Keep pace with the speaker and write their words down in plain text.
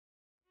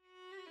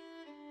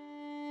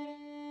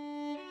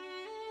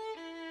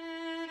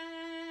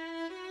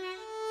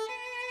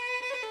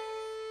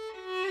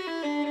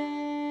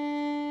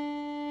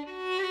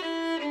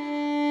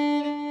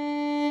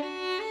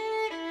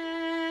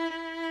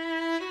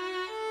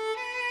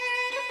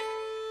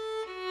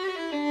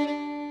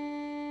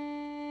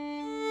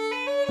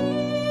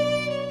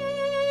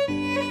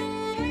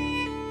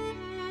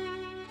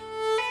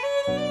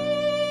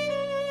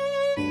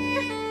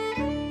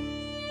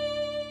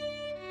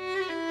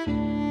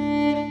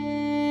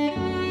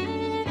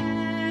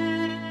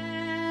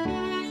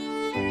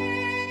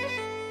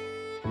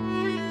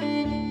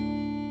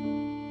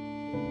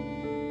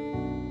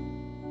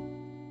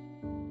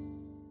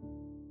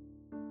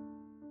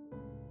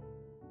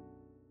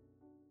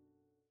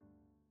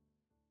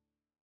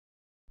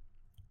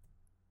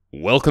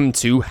Welcome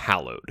to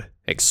Hallowed,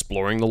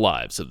 Exploring the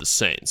Lives of the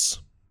Saints,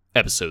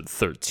 Episode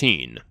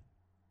 13,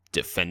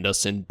 Defend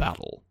Us in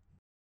Battle.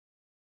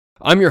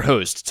 I'm your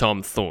host,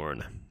 Tom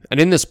Thorne, and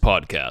in this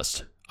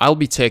podcast, I'll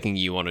be taking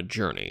you on a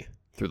journey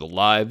through the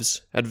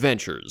lives,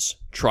 adventures,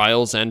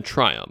 trials, and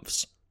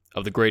triumphs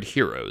of the great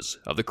heroes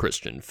of the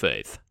Christian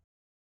faith.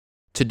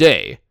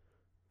 Today,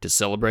 to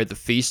celebrate the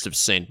feast of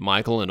St.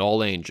 Michael and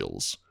all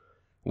angels,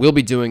 we'll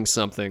be doing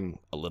something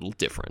a little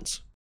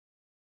different.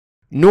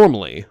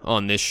 Normally,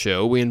 on this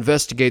show, we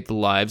investigate the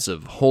lives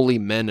of holy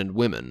men and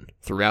women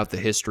throughout the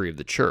history of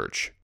the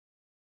Church.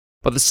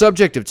 But the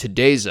subject of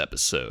today's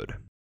episode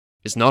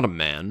is not a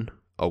man,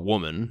 a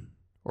woman,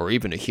 or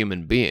even a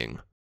human being.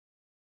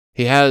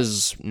 He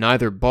has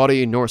neither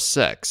body nor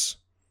sex.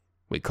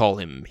 We call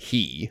him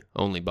he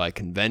only by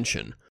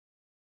convention.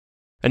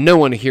 And no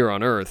one here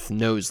on Earth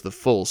knows the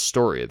full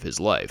story of his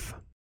life.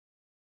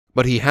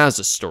 But he has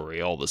a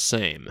story all the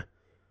same.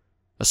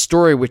 A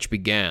story which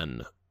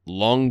began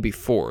long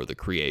before the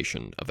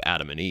creation of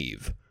Adam and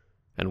Eve,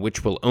 and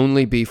which will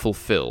only be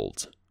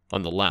fulfilled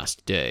on the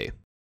last day.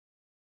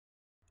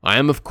 I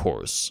am, of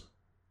course,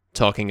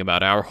 talking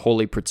about our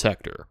holy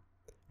protector,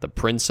 the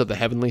Prince of the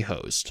Heavenly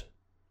Host,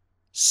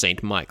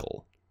 Saint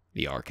Michael,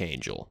 the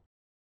Archangel.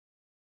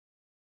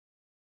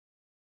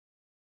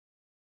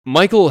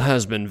 Michael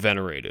has been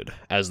venerated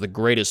as the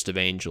greatest of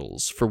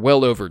angels for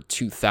well over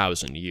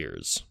 2,000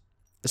 years,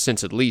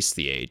 since at least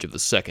the age of the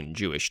Second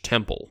Jewish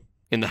Temple,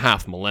 in the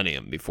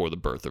half-millennium before the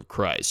birth of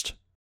Christ.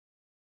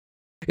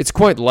 It's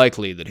quite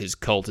likely that his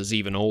cult is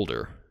even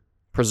older,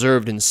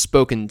 preserved in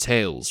spoken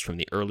tales from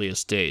the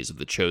earliest days of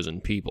the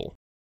chosen people.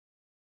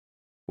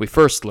 We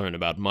first learn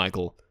about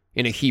Michael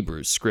in a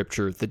Hebrew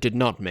scripture that did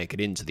not make it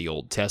into the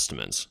Old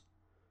Testament,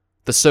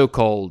 the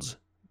so-called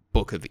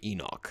Book of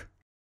Enoch.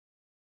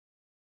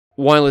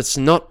 While it's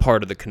not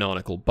part of the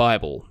canonical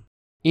Bible,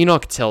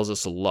 Enoch tells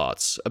us a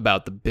lot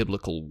about the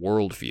biblical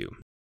worldview,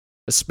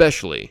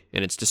 especially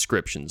in its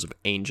descriptions of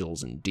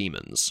angels and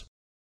demons.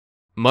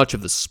 Much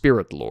of the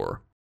spirit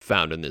lore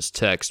found in this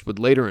text would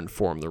later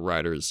inform the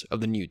writers of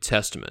the New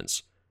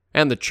Testaments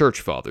and the Church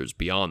Fathers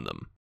beyond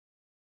them.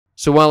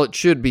 So while it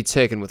should be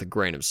taken with a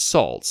grain of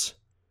salt,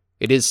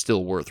 it is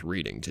still worth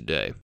reading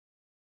today.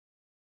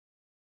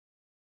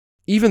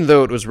 Even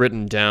though it was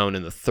written down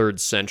in the 3rd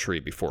century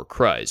before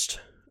Christ,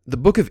 the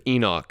Book of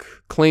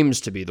Enoch claims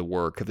to be the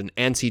work of an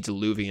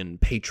antediluvian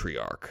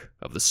patriarch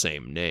of the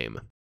same name.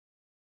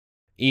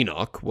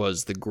 Enoch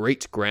was the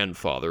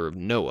great-grandfather of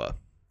Noah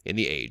in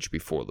the age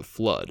before the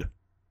flood,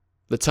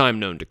 the time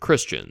known to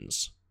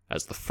Christians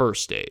as the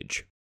First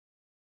Age.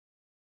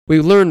 We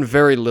learn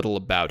very little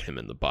about him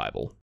in the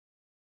Bible,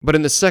 but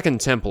in the Second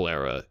Temple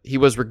era, he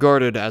was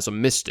regarded as a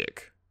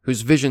mystic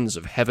whose visions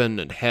of heaven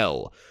and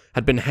hell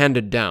had been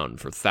handed down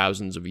for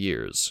thousands of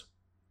years.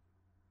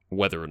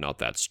 Whether or not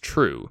that's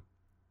true,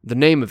 the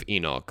name of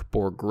Enoch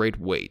bore great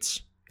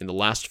weight in the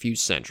last few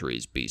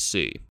centuries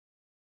BC.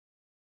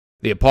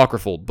 The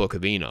apocryphal Book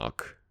of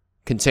Enoch,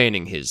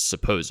 containing his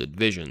supposed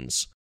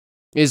visions,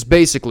 is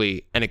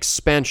basically an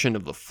expansion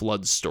of the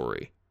flood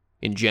story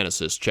in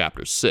Genesis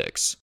chapter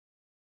 6,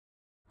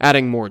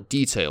 adding more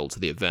detail to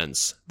the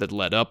events that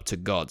led up to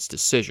God's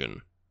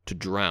decision to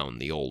drown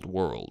the old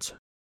world.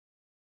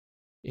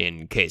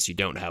 In case you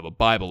don't have a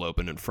Bible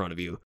open in front of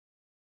you,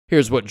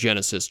 here's what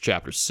Genesis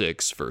chapter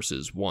 6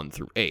 verses 1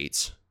 through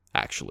 8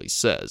 actually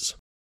says.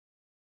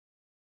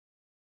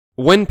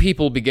 When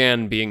people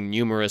began being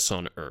numerous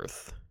on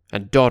earth,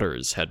 and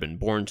daughters had been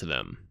born to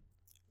them,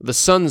 the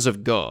sons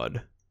of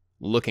God,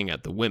 looking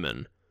at the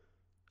women,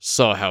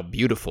 saw how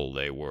beautiful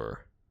they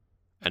were,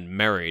 and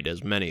married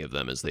as many of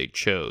them as they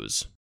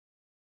chose.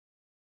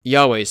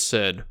 Yahweh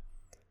said,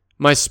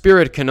 "My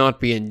spirit cannot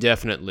be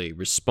indefinitely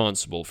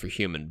responsible for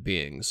human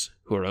beings,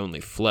 who are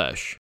only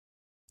flesh.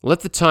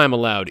 Let the time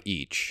allowed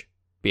each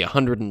be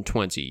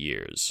 120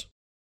 years.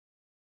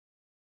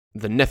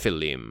 The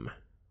Nephilim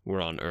were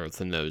on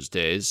earth in those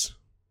days,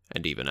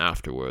 and even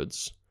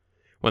afterwards,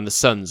 when the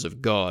sons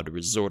of God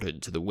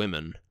resorted to the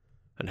women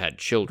and had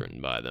children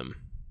by them.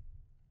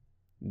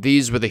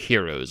 These were the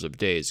heroes of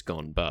days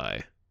gone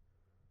by,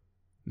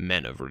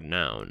 men of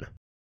renown."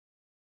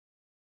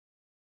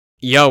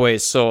 Yahweh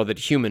saw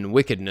that human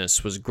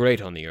wickedness was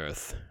great on the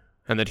earth,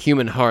 and that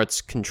human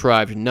hearts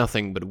contrived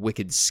nothing but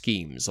wicked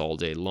schemes all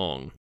day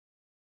long.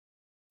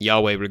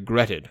 Yahweh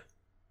regretted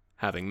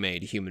having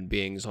made human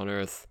beings on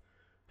earth,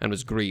 and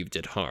was grieved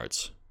at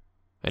heart.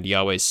 And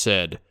Yahweh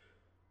said,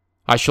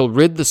 "I shall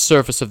rid the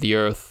surface of the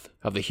earth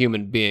of the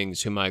human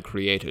beings whom I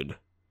created,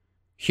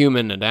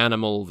 human and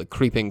animal, the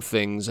creeping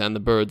things, and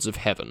the birds of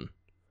heaven,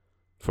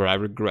 for I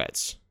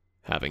regret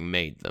having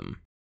made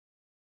them."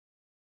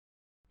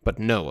 But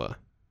Noah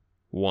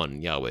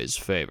won Yahweh's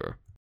favor.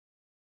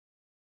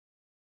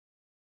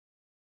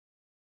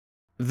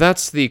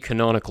 That's the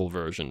canonical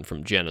version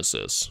from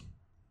Genesis.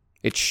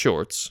 It's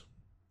short,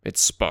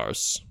 it's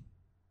sparse,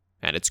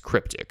 and it's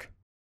cryptic.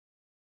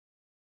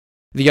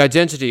 The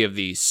identity of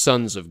the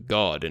sons of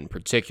God in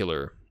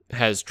particular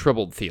has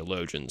troubled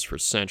theologians for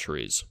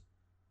centuries.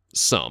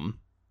 Some,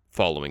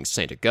 following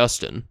St.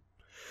 Augustine,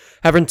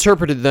 have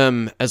interpreted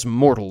them as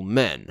mortal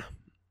men.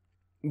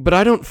 But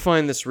I don't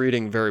find this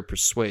reading very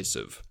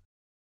persuasive.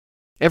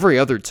 Every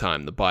other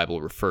time the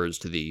Bible refers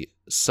to the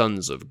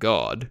sons of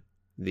God,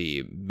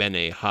 the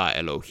Bene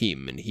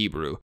Ha-Elohim in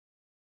Hebrew,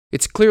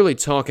 it's clearly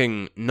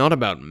talking not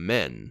about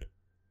men,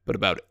 but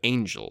about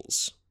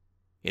angels.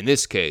 In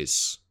this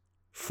case,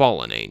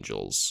 fallen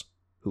angels,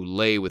 who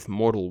lay with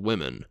mortal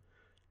women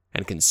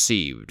and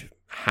conceived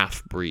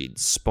half-breed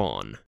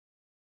spawn.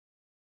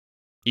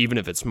 Even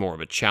if it's more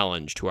of a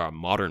challenge to our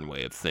modern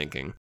way of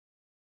thinking,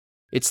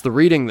 it's the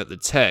reading that the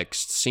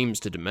text seems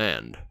to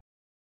demand.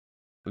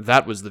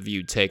 That was the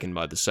view taken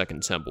by the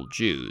Second Temple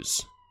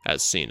Jews,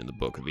 as seen in the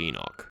Book of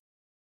Enoch.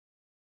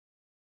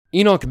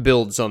 Enoch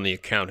builds on the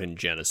account in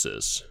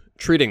Genesis,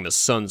 treating the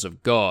sons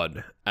of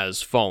God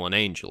as fallen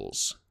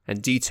angels,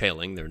 and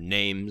detailing their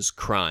names,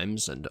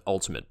 crimes, and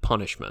ultimate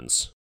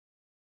punishments.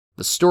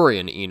 The story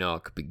in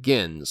Enoch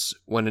begins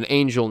when an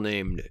angel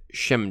named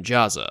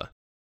Shemjaza,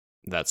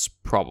 that's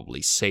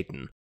probably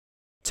Satan,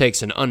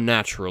 takes an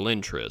unnatural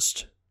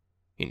interest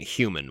in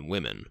human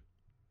women.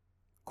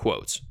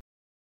 Quote,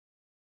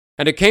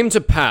 "And it came to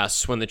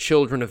pass, when the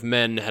children of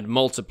men had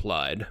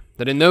multiplied,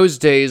 that in those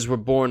days were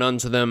born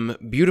unto them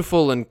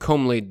beautiful and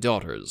comely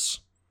daughters.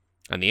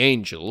 And the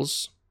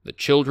angels, the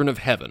children of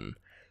heaven,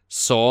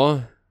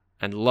 saw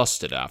and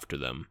lusted after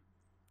them,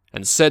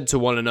 and said to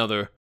one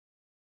another,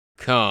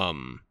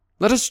 Come,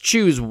 let us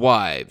choose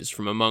wives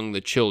from among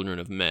the children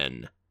of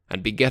men,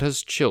 and beget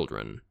us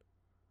children.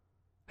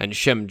 And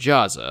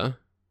Shemjaza,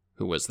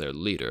 who was their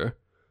leader,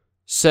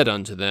 said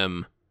unto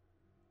them,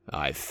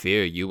 I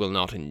fear you will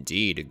not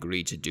indeed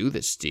agree to do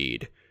this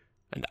deed,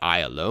 and I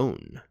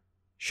alone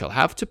shall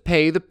have to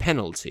pay the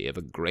penalty of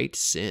a great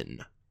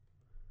sin.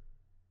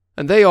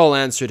 And they all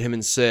answered him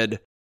and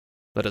said,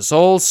 Let us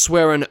all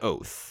swear an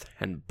oath,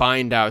 and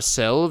bind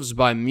ourselves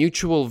by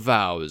mutual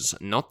vows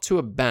not to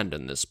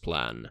abandon this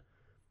plan,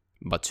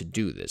 but to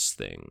do this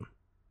thing."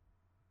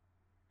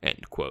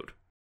 End quote.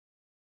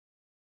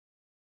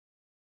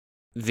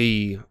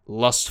 The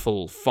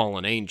lustful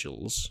fallen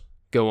angels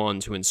go on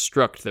to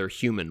instruct their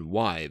human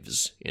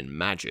wives in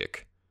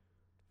magic,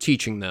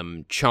 teaching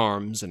them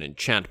charms and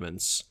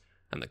enchantments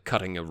and the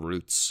cutting of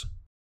roots.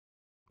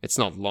 It's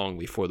not long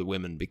before the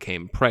women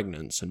became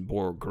pregnant and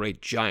bore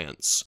great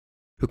giants,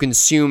 who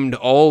consumed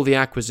all the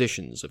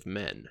acquisitions of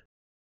men.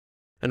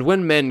 And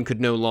when men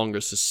could no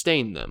longer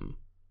sustain them,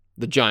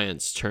 the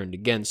giants turned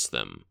against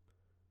them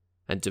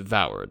and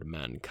devoured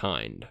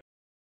mankind.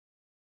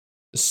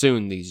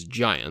 Soon these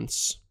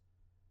giants,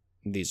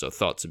 these are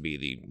thought to be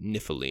the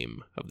Nephilim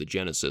of the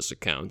Genesis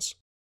accounts,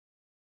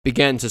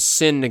 began to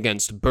sin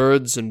against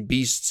birds and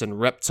beasts and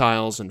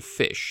reptiles and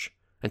fish,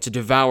 and to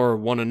devour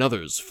one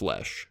another's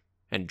flesh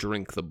and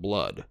drink the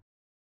blood.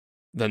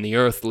 Then the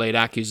earth laid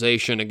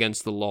accusation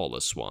against the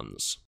lawless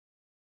ones.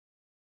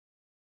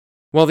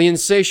 While the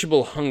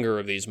insatiable hunger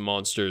of these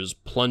monsters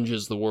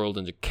plunges the world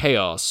into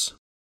chaos,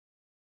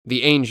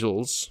 the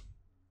angels,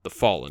 the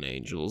fallen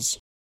angels,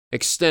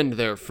 extend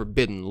their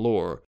forbidden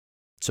lore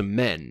to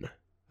men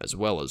as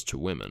well as to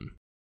women.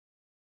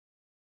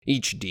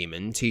 Each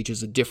demon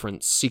teaches a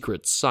different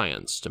secret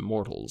science to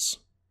mortals.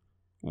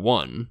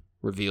 One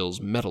reveals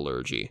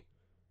metallurgy,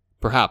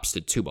 perhaps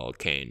to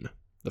Tubal-Cain,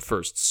 the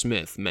first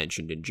smith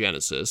mentioned in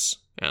Genesis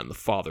and the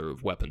father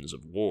of weapons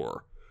of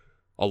war,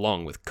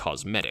 along with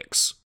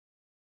cosmetics,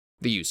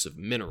 the use of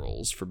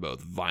minerals for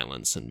both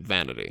violence and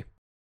vanity.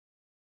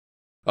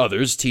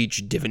 Others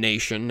teach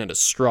divination and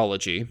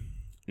astrology,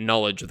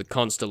 knowledge of the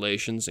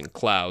constellations and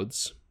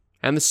clouds,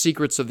 and the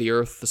secrets of the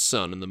earth, the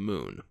sun, and the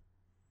moon.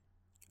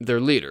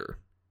 Their leader,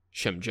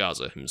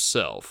 Shemjaza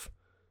himself,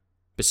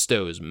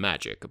 bestows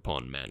magic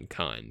upon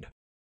mankind.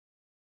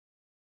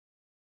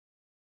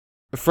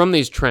 From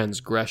these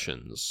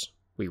transgressions,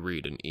 we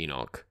read in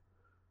Enoch,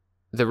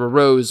 there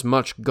arose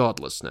much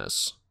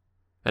godlessness,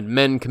 and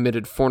men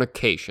committed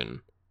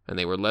fornication, and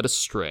they were led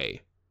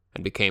astray,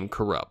 and became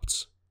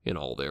corrupt in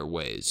all their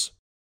ways.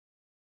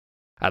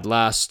 At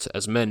last,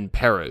 as men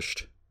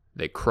perished,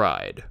 they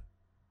cried,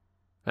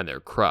 and their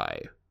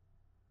cry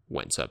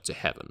went up to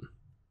heaven.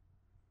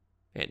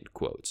 End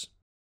quote.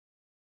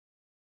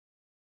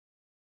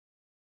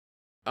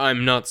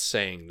 I'm not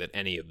saying that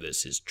any of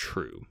this is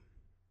true.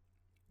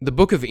 The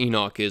Book of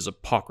Enoch is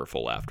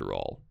apocryphal after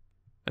all,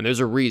 and there's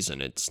a reason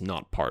it's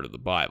not part of the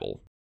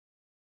Bible.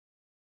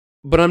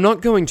 But I'm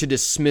not going to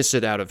dismiss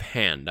it out of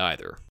hand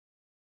either.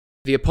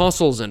 The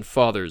apostles and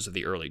fathers of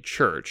the early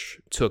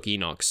church took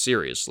Enoch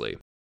seriously,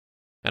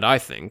 and I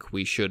think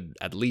we should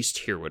at least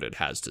hear what it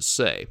has to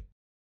say.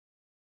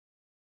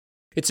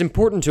 It's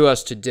important to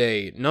us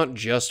today not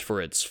just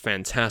for its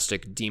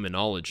fantastic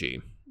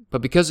demonology,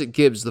 but because it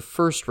gives the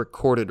first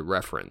recorded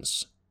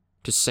reference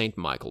to Saint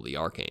Michael the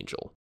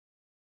Archangel.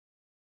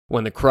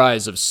 When the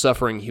cries of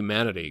suffering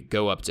humanity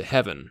go up to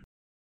heaven,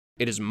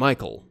 it is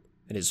Michael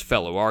and his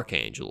fellow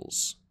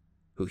archangels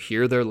who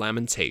hear their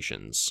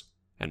lamentations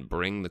and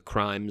bring the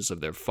crimes of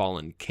their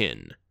fallen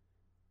kin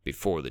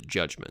before the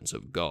judgment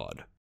of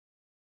God.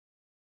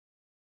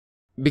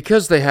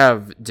 Because they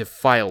have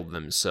defiled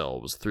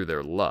themselves through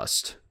their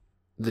lust,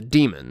 the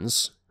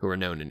demons, who are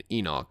known in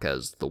Enoch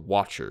as the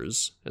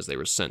Watchers, as they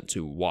were sent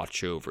to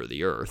watch over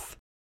the earth,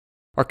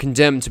 are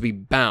condemned to be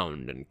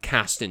bound and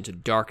cast into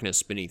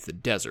darkness beneath the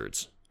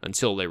desert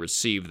until they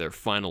receive their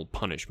final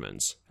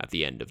punishment at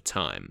the end of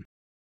time.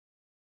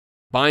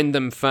 Bind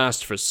them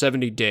fast for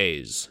 70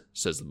 days,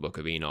 says the Book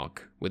of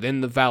Enoch, within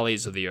the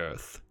valleys of the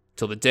earth,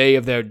 till the day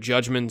of their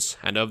judgment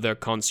and of their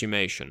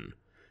consummation,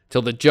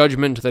 till the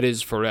judgment that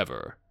is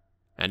forever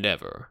and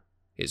ever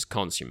is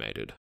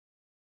consummated.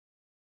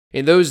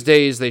 In those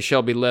days they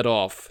shall be led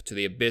off to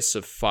the abyss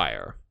of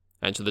fire,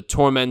 and to the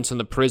torment and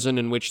the prison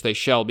in which they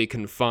shall be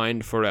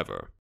confined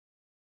forever.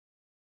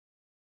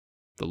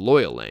 The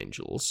loyal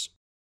angels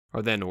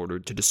are then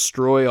ordered to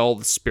destroy all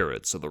the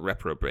spirits of the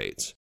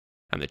reprobate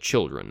and the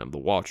children of the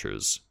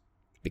Watchers,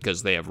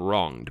 because they have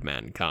wronged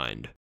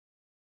mankind,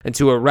 and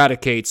to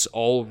eradicate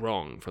all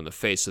wrong from the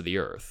face of the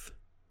earth,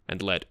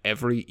 and let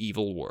every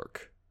evil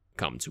work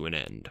come to an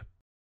end.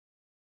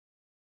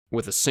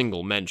 With a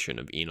single mention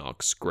of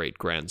Enoch's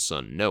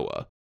great-grandson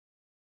Noah,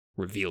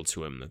 reveal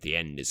to him that the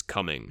end is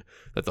coming,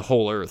 that the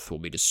whole earth will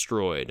be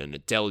destroyed, and a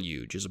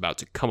deluge is about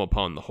to come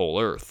upon the whole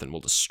earth and will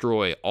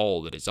destroy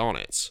all that is on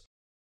it.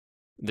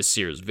 The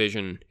seer's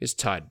vision is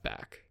tied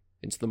back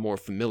into the more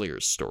familiar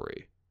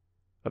story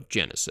of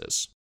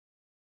Genesis.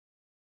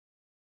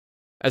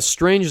 As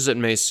strange as it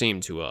may seem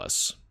to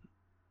us,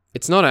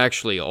 it's not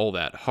actually all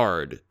that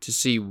hard to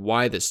see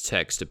why this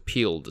text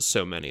appealed to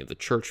so many of the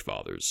church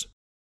fathers.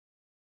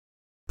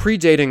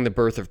 Predating the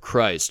birth of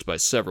Christ by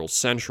several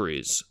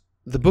centuries,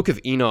 the Book of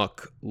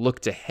Enoch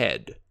looked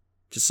ahead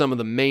to some of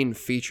the main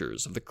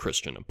features of the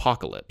Christian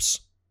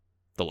apocalypse: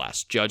 the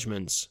Last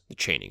Judgment, the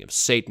chaining of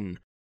Satan,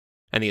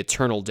 and the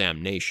eternal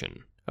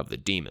damnation of the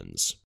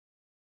demons.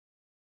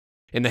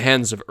 In the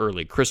hands of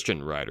early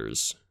Christian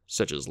writers,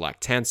 such as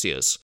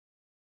Lactantius,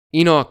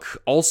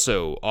 Enoch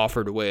also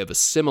offered a way of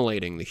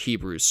assimilating the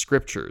Hebrew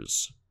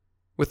scriptures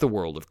with the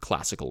world of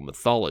classical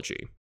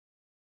mythology,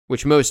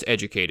 which most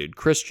educated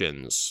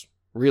Christians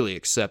really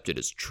accepted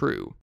as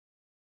true.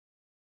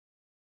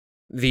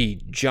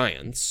 The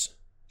giants,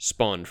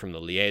 spawned from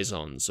the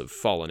liaisons of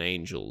fallen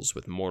angels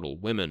with mortal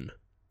women,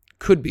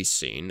 could be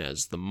seen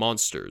as the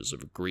monsters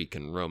of Greek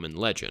and Roman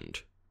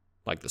legend,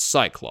 like the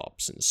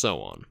Cyclops and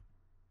so on.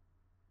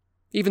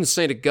 Even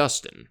St.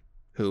 Augustine,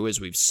 who, as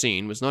we've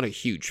seen, was not a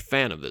huge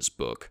fan of this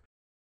book,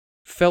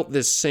 felt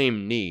this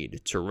same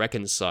need to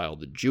reconcile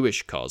the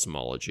Jewish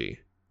cosmology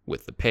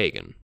with the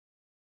pagan.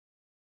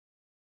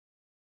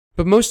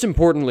 But most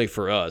importantly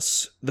for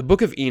us, the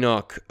Book of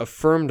Enoch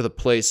affirmed the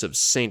place of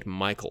Saint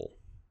Michael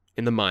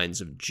in the minds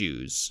of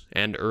Jews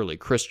and early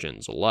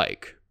Christians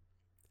alike,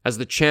 as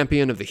the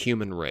champion of the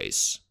human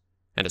race,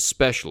 and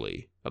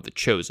especially of the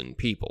chosen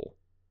people,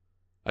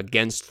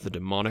 against the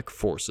demonic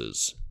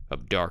forces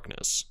of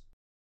darkness.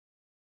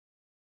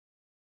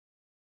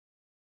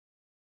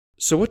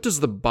 So what does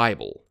the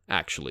Bible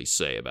actually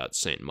say about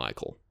Saint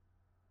Michael?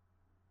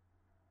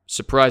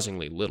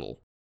 Surprisingly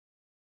little.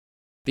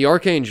 The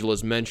archangel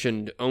is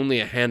mentioned only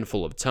a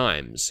handful of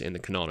times in the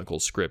canonical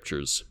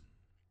scriptures,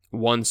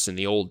 once in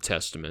the Old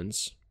Testament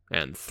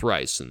and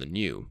thrice in the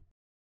New.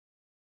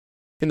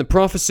 In the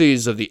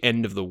prophecies of the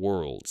end of the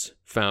world,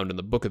 found in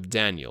the book of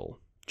Daniel,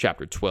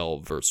 chapter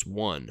 12, verse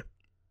 1,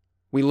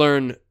 we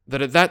learn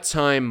that at that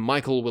time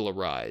Michael will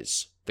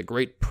arise, the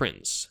great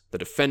prince, the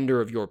defender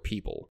of your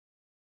people.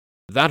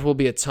 That will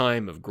be a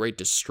time of great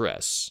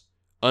distress,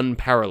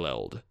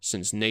 unparalleled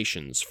since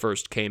nations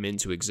first came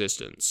into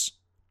existence.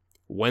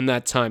 When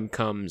that time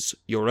comes,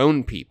 your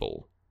own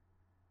people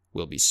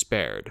will be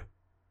spared,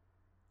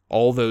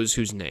 all those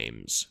whose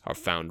names are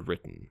found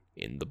written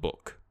in the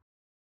book.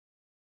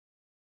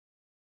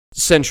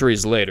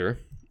 Centuries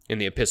later, in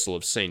the Epistle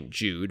of St.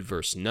 Jude,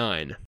 verse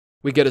 9,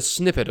 we get a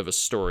snippet of a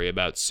story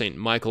about St.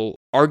 Michael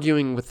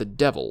arguing with the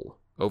devil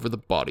over the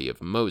body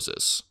of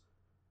Moses.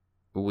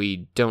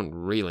 We don't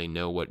really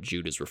know what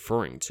Jude is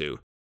referring to,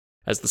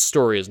 as the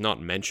story is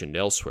not mentioned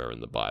elsewhere in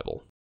the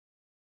Bible.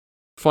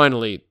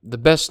 Finally, the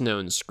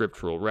best-known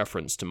scriptural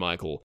reference to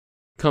Michael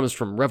comes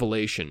from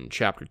Revelation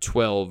chapter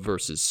 12,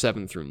 verses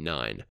 7 through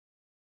 9,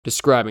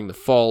 describing the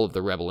fall of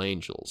the rebel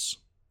angels.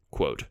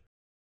 Quote,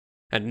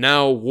 "And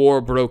now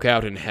war broke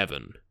out in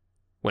heaven,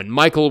 when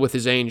Michael with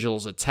his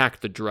angels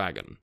attacked the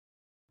dragon.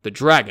 The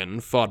dragon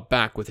fought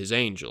back with his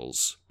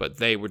angels, but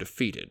they were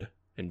defeated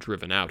and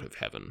driven out of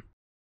heaven.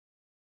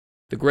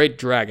 The great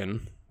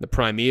dragon, the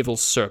primeval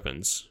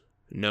serpent,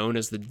 known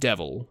as the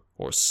devil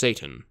or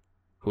Satan,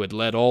 who had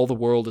led all the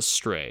world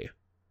astray,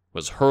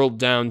 was hurled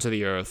down to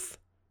the earth,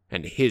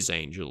 and his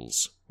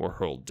angels were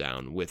hurled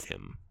down with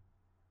him."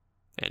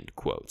 End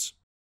quote.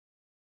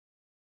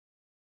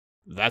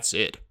 That's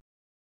it.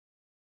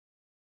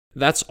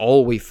 That's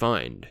all we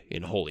find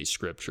in Holy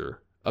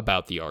Scripture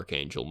about the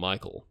Archangel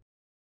Michael.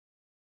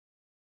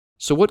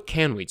 So what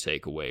can we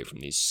take away from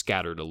these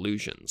scattered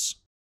allusions?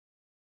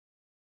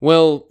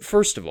 Well,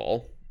 first of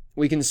all,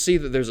 we can see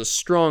that there's a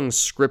strong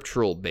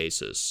scriptural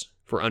basis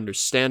for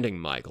understanding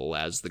Michael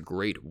as the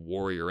great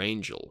warrior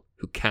angel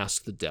who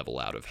cast the devil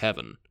out of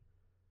heaven.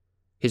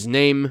 His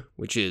name,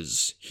 which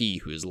is He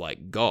Who Is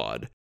Like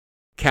God,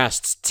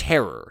 casts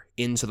terror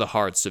into the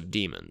hearts of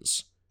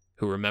demons,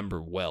 who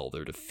remember well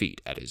their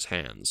defeat at his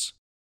hands.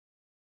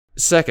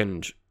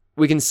 Second,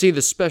 we can see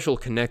the special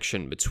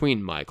connection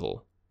between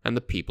Michael and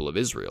the people of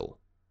Israel,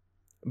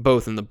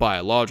 both in the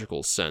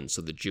biological sense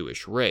of the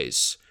Jewish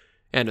race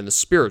and in the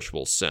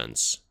spiritual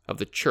sense of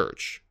the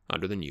church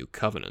under the New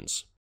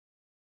Covenant.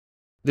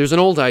 There's an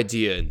old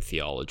idea in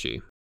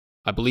theology.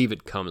 I believe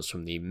it comes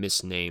from the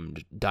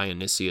misnamed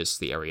Dionysius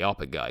the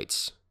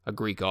Areopagite, a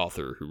Greek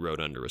author who wrote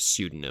under a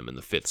pseudonym in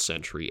the 5th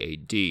century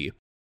AD,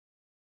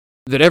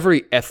 that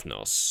every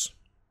ethnos,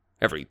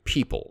 every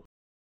people,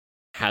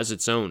 has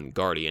its own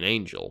guardian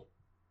angel,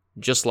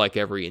 just like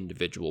every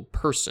individual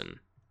person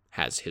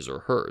has his or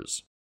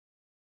hers.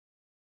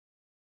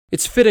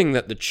 It's fitting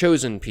that the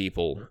chosen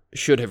people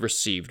should have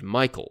received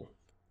Michael,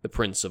 the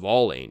prince of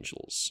all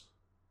angels,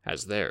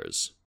 as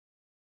theirs.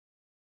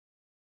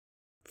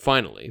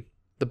 Finally,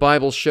 the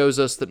Bible shows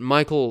us that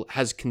Michael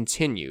has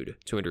continued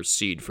to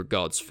intercede for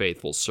God's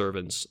faithful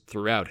servants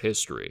throughout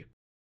history,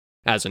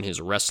 as in his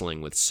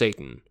wrestling with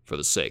Satan for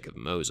the sake of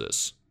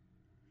Moses.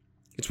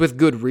 It's with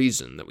good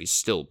reason that we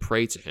still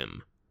pray to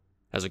him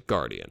as a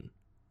guardian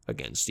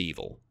against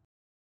evil.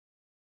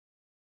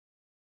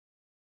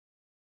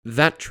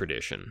 That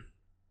tradition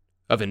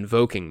of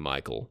invoking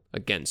Michael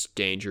against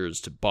dangers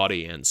to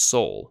body and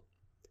soul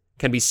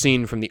can be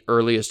seen from the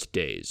earliest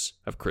days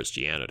of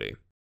Christianity.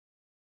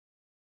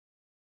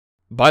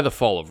 By the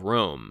fall of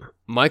Rome,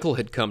 Michael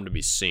had come to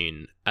be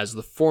seen as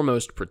the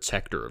foremost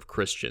protector of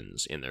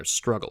Christians in their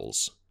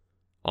struggles,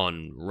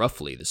 on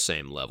roughly the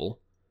same level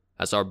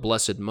as our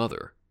Blessed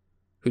Mother,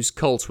 whose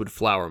cult would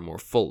flower more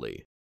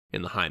fully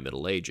in the High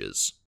Middle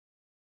Ages.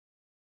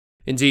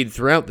 Indeed,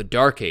 throughout the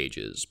Dark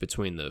Ages,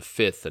 between the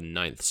 5th and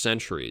 9th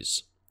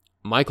centuries,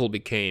 Michael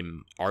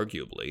became,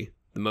 arguably,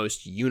 the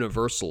most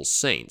universal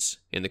saint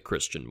in the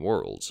Christian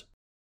world.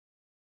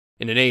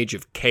 In an age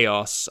of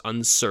chaos,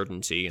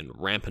 uncertainty, and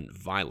rampant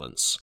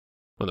violence,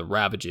 when the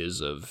ravages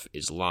of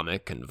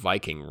Islamic and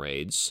Viking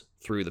raids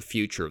threw the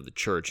future of the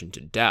Church into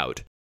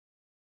doubt,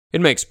 it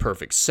makes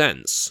perfect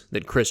sense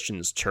that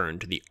Christians turn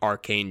to the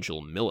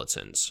Archangel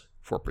Militant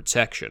for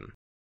protection.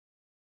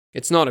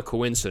 It's not a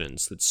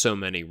coincidence that so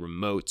many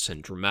remote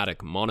and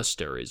dramatic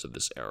monasteries of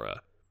this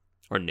era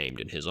are named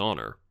in his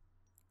honor,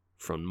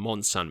 from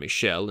Mont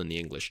Saint-Michel in the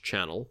English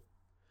Channel,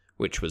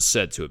 which was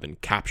said to have been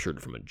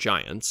captured from a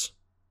giant,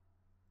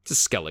 to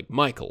Skellig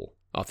Michael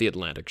off the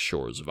Atlantic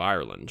shores of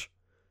Ireland,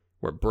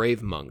 where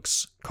brave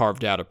monks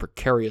carved out a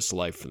precarious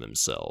life for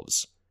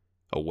themselves,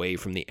 away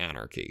from the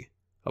anarchy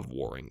of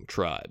warring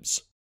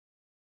tribes.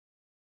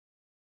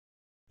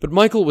 But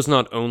Michael was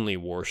not only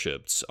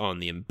worshipped on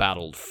the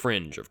embattled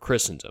fringe of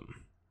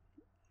Christendom.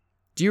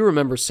 Do you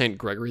remember St.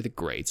 Gregory the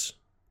Great,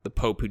 the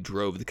pope who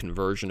drove the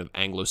conversion of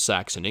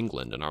Anglo-Saxon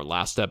England in our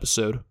last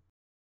episode?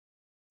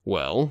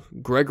 Well,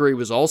 Gregory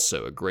was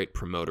also a great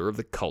promoter of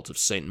the cult of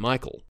St.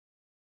 Michael.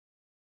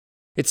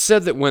 It's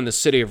said that when the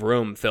city of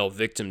Rome fell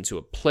victim to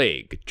a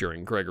plague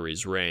during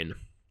Gregory's reign,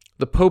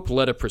 the Pope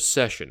led a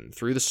procession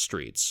through the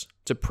streets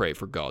to pray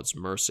for God's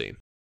mercy.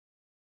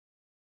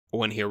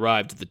 When he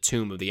arrived at the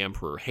tomb of the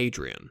Emperor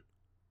Hadrian,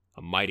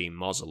 a mighty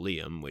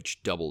mausoleum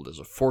which doubled as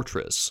a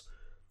fortress,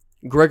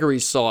 Gregory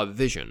saw a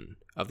vision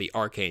of the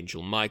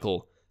Archangel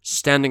Michael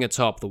standing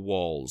atop the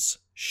walls,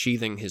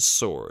 sheathing his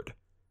sword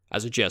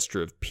as a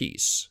gesture of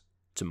peace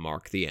to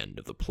mark the end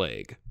of the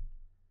plague.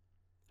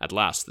 At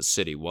last the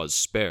city was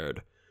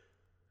spared,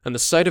 and the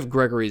site of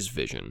Gregory's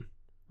vision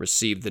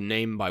received the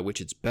name by which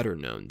it's better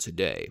known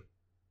today,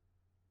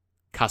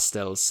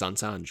 Castel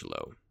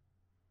Sant'Angelo,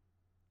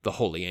 the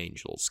Holy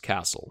Angel's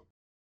Castle.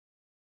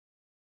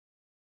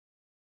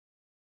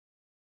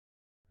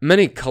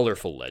 Many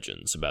colorful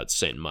legends about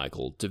St.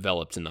 Michael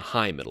developed in the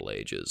High Middle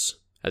Ages,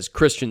 as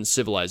Christian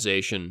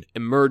civilization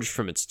emerged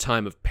from its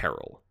time of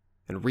peril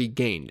and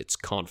regained its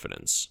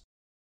confidence.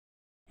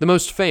 The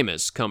most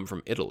famous come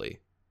from Italy,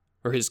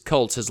 where his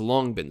cult has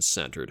long been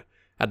centered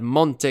at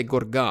Monte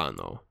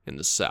Gorgano in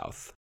the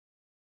south.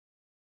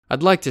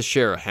 I'd like to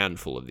share a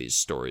handful of these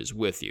stories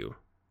with you,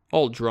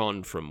 all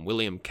drawn from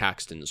William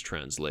Caxton's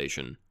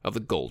translation of the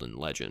Golden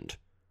Legend,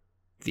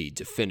 the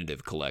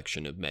definitive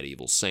collection of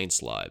medieval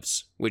saints'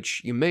 lives,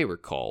 which you may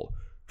recall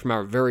from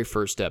our very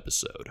first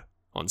episode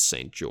on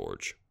St.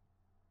 George.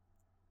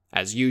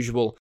 As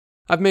usual,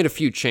 I've made a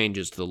few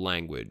changes to the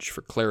language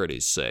for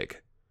clarity's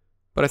sake,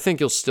 but I think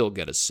you'll still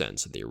get a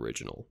sense of the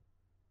original.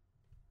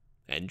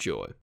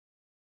 Enjoy.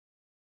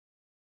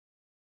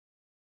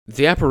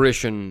 The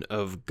Apparition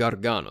of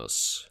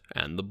Garganos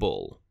and the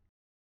Bull.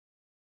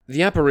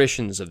 The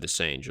apparitions of this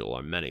angel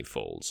are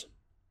manifold.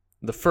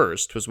 The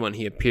first was when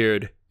he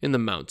appeared in the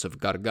Mount of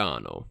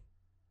Gargano.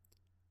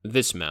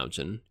 This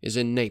mountain is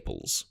in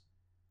Naples,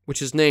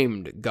 which is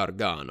named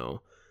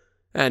Gargano,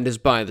 and is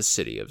by the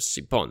city of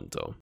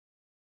Siponto.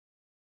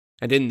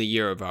 And in the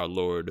year of our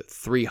Lord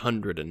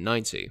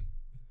 390,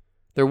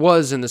 there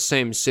was in the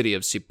same city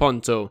of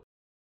Siponto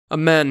a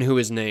man who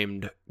is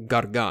named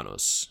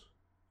Garganos,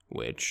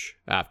 which,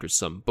 after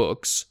some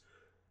books,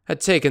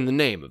 had taken the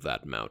name of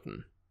that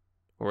mountain,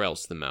 or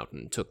else the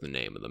mountain took the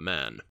name of the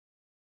man.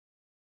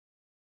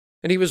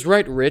 And he was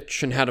right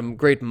rich, and had a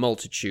great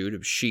multitude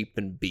of sheep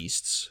and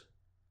beasts.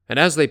 And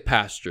as they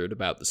pastured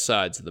about the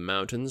sides of the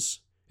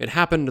mountains, it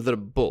happened that a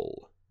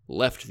bull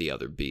left the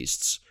other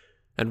beasts,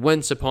 and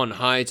went upon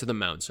high to the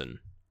mountain,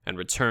 and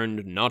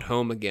returned not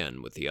home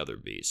again with the other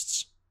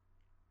beasts.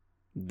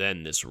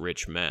 Then this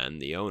rich man,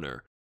 the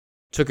owner,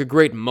 took a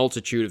great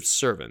multitude of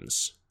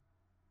servants,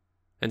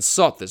 and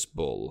sought this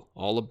bull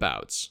all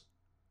about,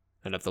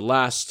 and at the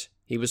last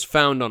he was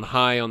found on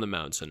high on the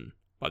mountain,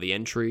 by the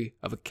entry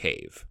of a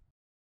cave.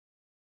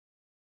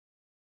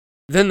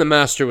 Then the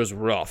master was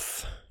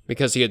wroth,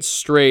 because he had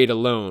strayed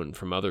alone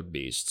from other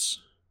beasts,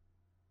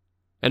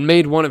 and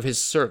made one of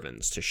his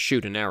servants to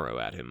shoot an arrow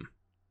at him.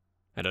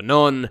 And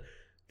anon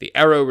the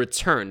arrow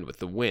returned with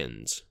the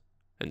wind,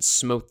 and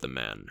smote the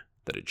man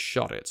that had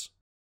shot it.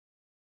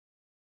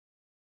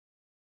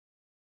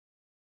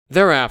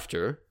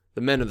 Thereafter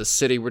the men of the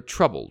city were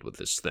troubled with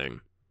this thing,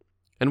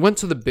 and went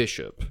to the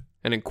bishop,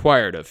 and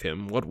inquired of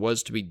him what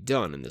was to be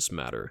done in this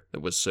matter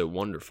that was so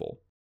wonderful.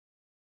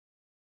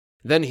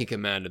 Then he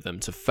commanded them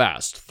to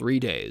fast 3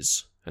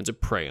 days, and to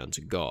pray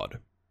unto God.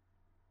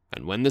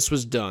 And when this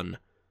was done,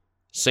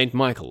 St.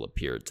 Michael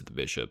appeared to the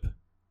bishop,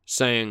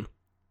 saying,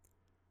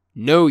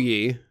 Know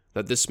ye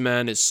that this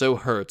man is so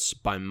hurt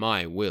by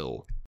my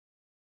will?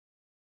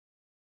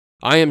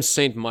 I am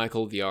St.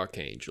 Michael the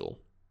Archangel,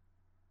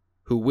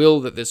 who will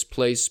that this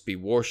place be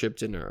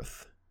worshipped in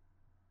earth,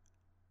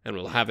 and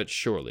will have it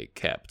surely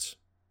kept.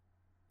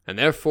 And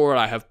therefore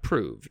I have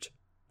proved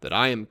that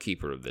I am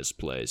keeper of this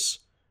place,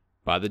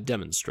 by the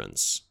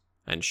demonstrance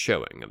and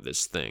showing of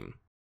this thing.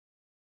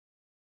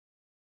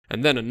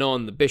 And then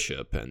anon the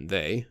bishop and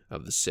they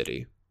of the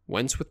city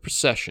went with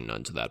procession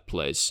unto that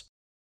place,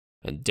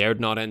 and dared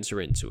not enter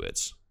into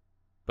it,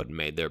 but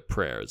made their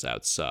prayers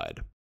outside.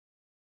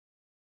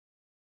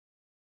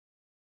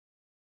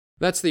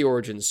 That's the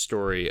origin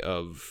story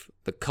of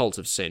the cult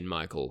of St.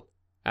 Michael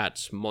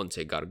at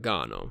Monte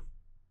Gargano,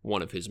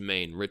 one of his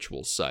main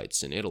ritual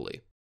sites in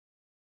Italy.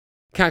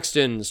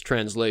 Caxton's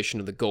translation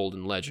of the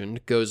Golden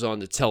Legend goes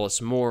on to tell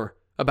us more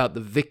about the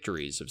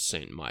victories of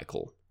St.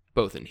 Michael,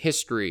 both in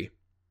history,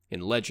 in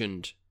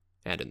legend,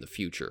 and in the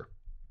future.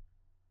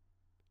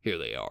 Here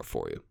they are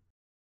for you.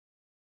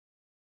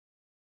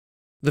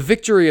 The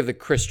victory of the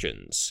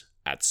Christians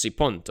at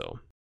Siponto.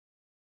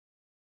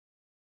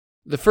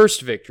 The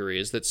first victory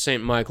is that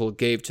St. Michael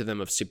gave to them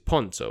of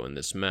Siponto in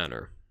this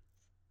manner.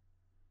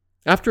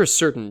 After a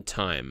certain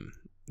time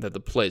that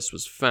the place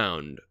was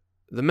found,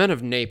 the men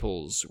of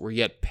Naples were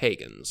yet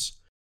pagans,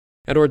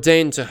 and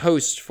ordained to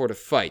host for to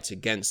fight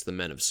against the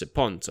men of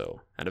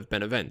Siponto and of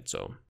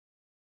Benevento.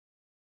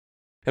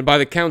 And by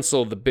the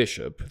counsel of the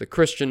bishop, the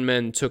Christian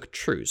men took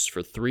truce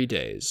for 3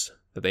 days,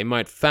 that they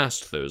might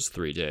fast those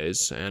 3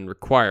 days, and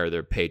require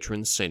their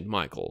patron St.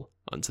 Michael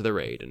unto their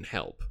aid and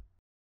help.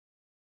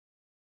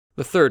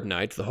 The third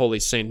night the holy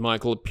St.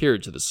 Michael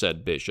appeared to the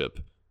said bishop,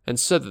 and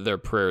said that their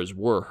prayers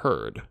were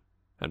heard,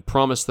 and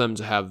promised them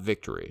to have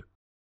victory,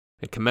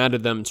 and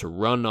commanded them to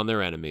run on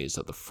their enemies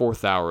at the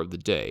 4th hour of the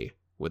day,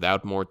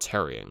 without more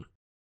tarrying.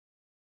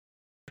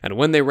 And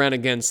when they ran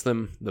against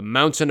them, the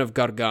mountain of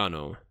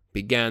Gargano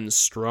began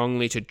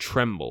strongly to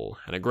tremble,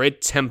 and a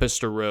great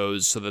tempest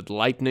arose, so that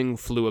lightning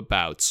flew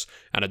about,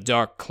 and a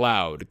dark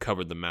cloud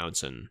covered the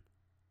mountain,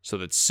 so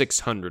that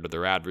 600 of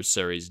their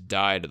adversaries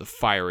died of the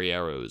fiery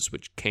arrows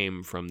which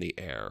came from the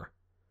air.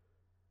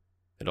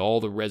 And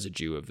all the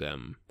residue of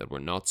them that were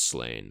not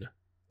slain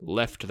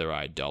left their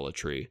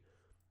idolatry,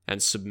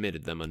 and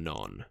submitted them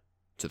anon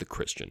to the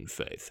Christian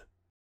faith.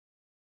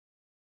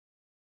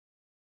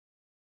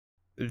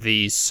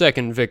 The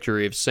second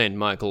victory of St.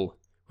 Michael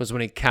was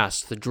when he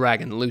cast the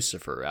dragon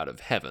Lucifer out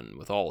of heaven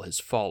with all his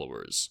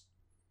followers.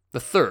 The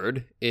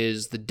third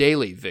is the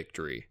daily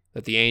victory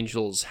that the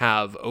angels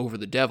have over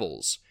the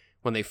devils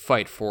when they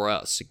fight for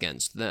us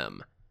against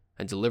them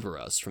and deliver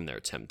us from their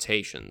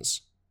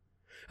temptations.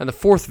 And the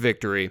fourth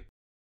victory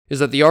is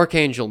that the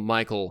Archangel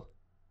Michael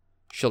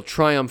shall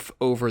triumph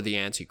over the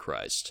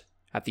Antichrist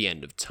at the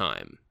end of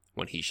time,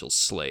 when he shall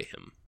slay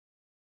him.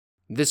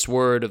 This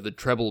word of the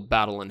treble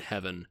battle in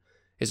heaven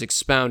is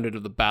expounded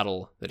of the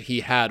battle that he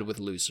had with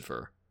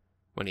Lucifer,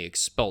 when he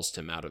expulsed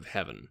him out of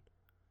heaven,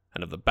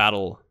 and of the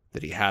battle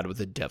that he had with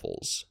the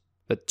devils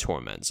that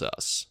torments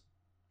us.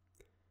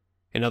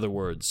 In other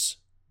words,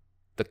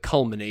 the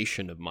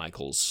culmination of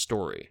Michael's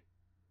story,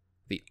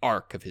 the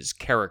arc of his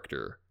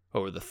character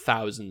over the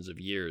thousands of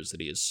years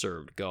that he has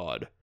served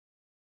God,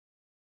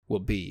 will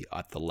be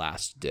at the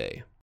last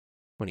day,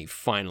 when he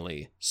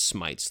finally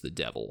smites the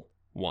devil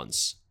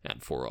once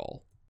and for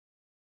all.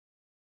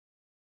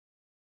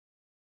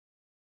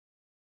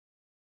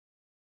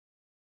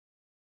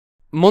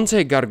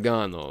 Monte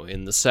Gargano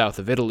in the south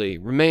of Italy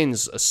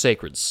remains a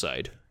sacred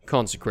site,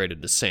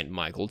 consecrated to Saint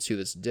Michael to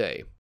this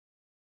day.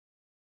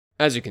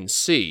 As you can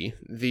see,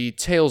 the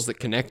tales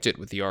that connect it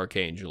with the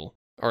Archangel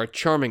are a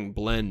charming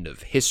blend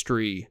of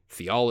history,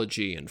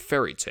 theology, and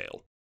fairy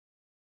tale,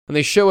 and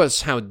they show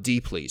us how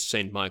deeply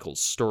Saint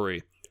Michael's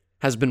story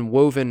has been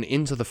woven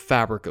into the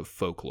fabric of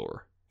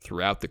folklore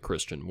throughout the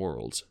Christian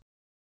world.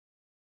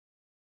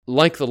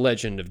 Like the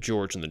legend of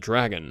George and the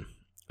Dragon,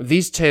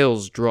 these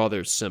tales draw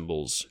their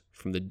symbols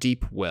from the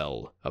deep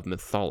well of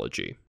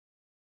mythology.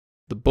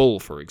 The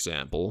bull, for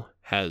example,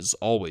 has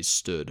always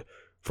stood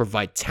for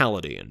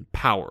vitality and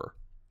power,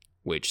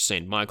 which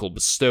Saint Michael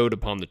bestowed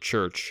upon the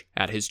church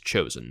at his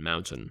chosen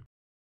mountain.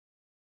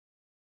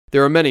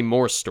 There are many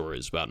more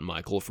stories about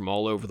Michael from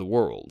all over the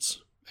world,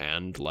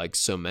 and like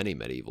so many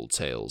medieval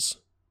tales,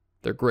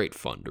 they're great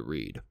fun to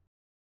read.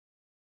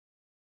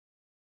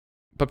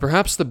 But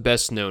perhaps the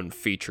best-known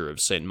feature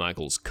of Saint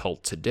Michael's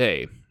cult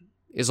today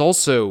is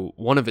also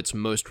one of its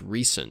most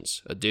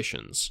recent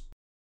additions: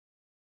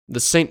 the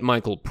Saint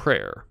Michael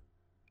Prayer,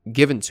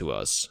 given to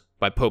us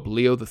by Pope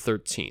Leo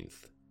XIII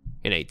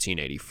in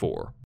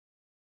 1884.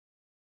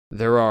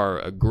 There are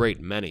a great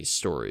many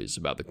stories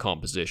about the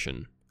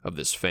composition of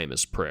this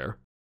famous prayer.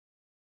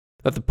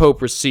 That the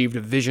Pope received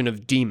a vision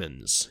of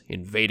demons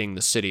invading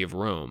the city of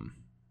Rome.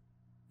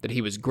 That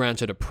he was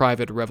granted a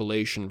private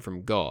revelation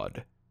from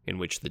God, in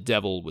which the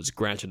devil was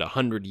granted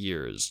 100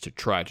 years to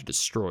try to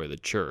destroy the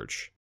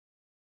church.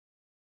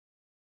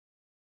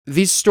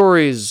 These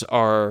stories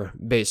are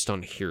based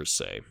on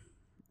hearsay,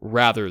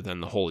 rather than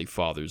the Holy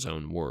Father's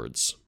own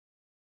words,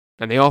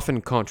 and they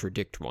often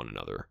contradict one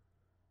another.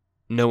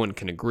 No one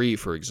can agree,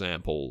 for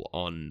example,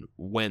 on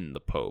when the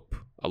Pope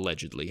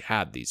allegedly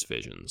had these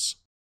visions.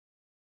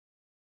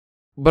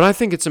 But I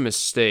think it's a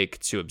mistake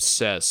to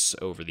obsess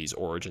over these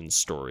origin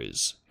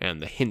stories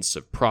and the hints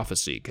of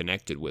prophecy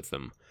connected with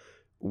them,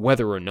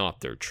 whether or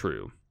not they're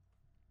true.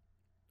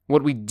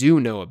 What we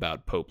do know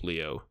about Pope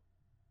Leo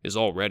is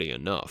already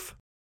enough.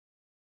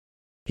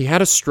 He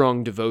had a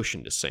strong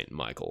devotion to Saint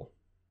Michael,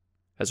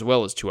 as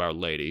well as to Our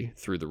Lady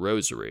through the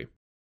Rosary,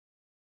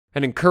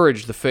 and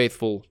encouraged the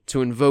faithful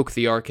to invoke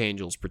the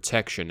Archangel's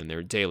protection in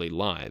their daily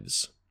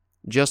lives,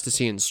 just as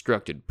he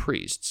instructed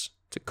priests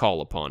to call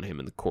upon him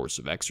in the course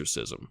of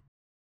exorcism.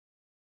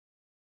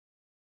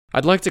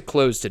 I'd like to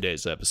close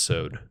today's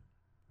episode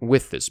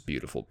with this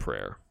beautiful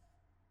prayer,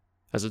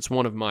 as it's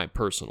one of my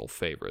personal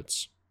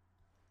favorites.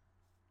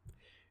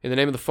 In the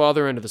name of the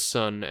Father, and of the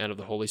Son, and of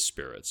the Holy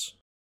Spirit.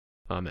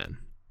 Amen.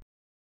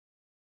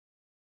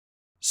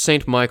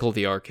 Saint Michael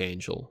the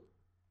Archangel,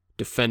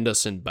 defend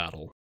us in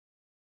battle.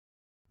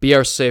 Be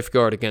our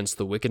safeguard against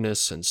the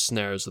wickedness and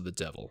snares of the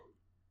devil.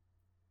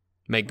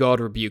 May God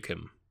rebuke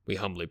him, we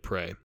humbly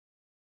pray.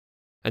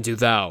 And do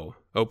thou,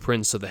 O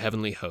Prince of the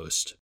heavenly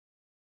host,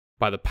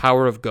 by the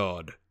power of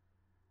God,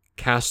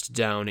 cast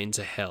down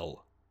into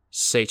hell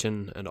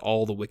Satan and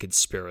all the wicked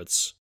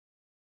spirits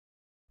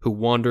who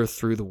wander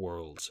through the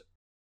world,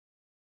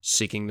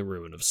 seeking the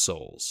ruin of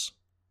souls.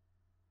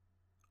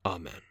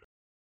 Amen.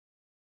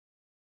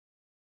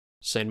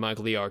 Saint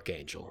Michael the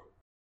Archangel,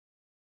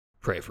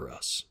 pray for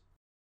us.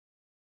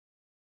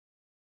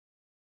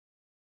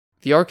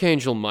 The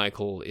Archangel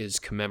Michael is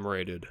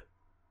commemorated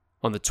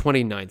on the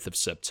 29th of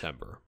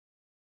September,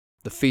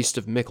 the feast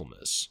of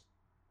Michaelmas,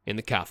 in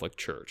the Catholic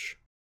Church,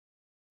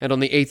 and on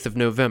the 8th of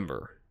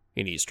November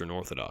in Eastern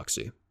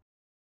Orthodoxy.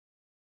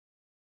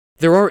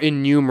 There are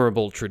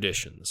innumerable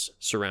traditions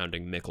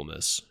surrounding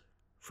Michaelmas,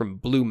 from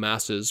blue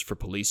masses for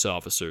police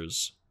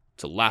officers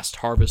to last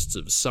harvests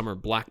of summer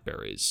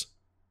blackberries,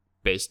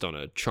 based on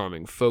a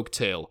charming folk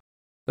tale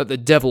that the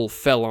devil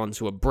fell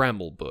onto a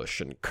bramble bush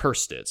and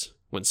cursed it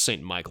when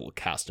Saint Michael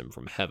cast him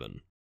from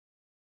heaven.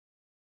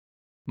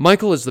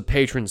 Michael is the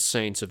patron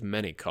saint of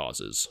many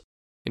causes,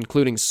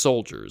 including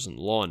soldiers and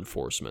law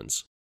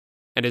enforcement,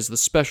 and is the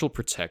special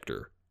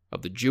protector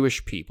of the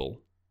Jewish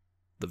people,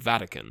 the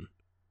Vatican,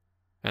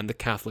 and the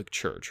Catholic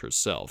Church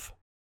herself.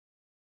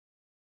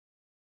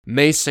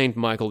 May Saint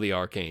Michael the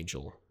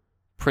Archangel,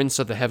 Prince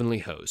of the heavenly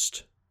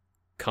host,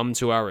 come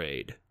to our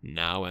aid,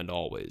 now and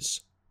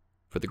always,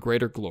 for the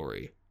greater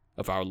glory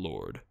of our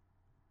Lord,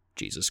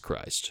 Jesus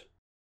Christ.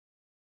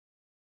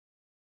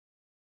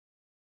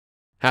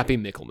 Happy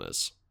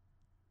Michaelmas.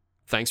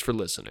 Thanks for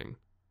listening,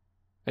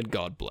 and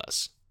God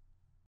bless.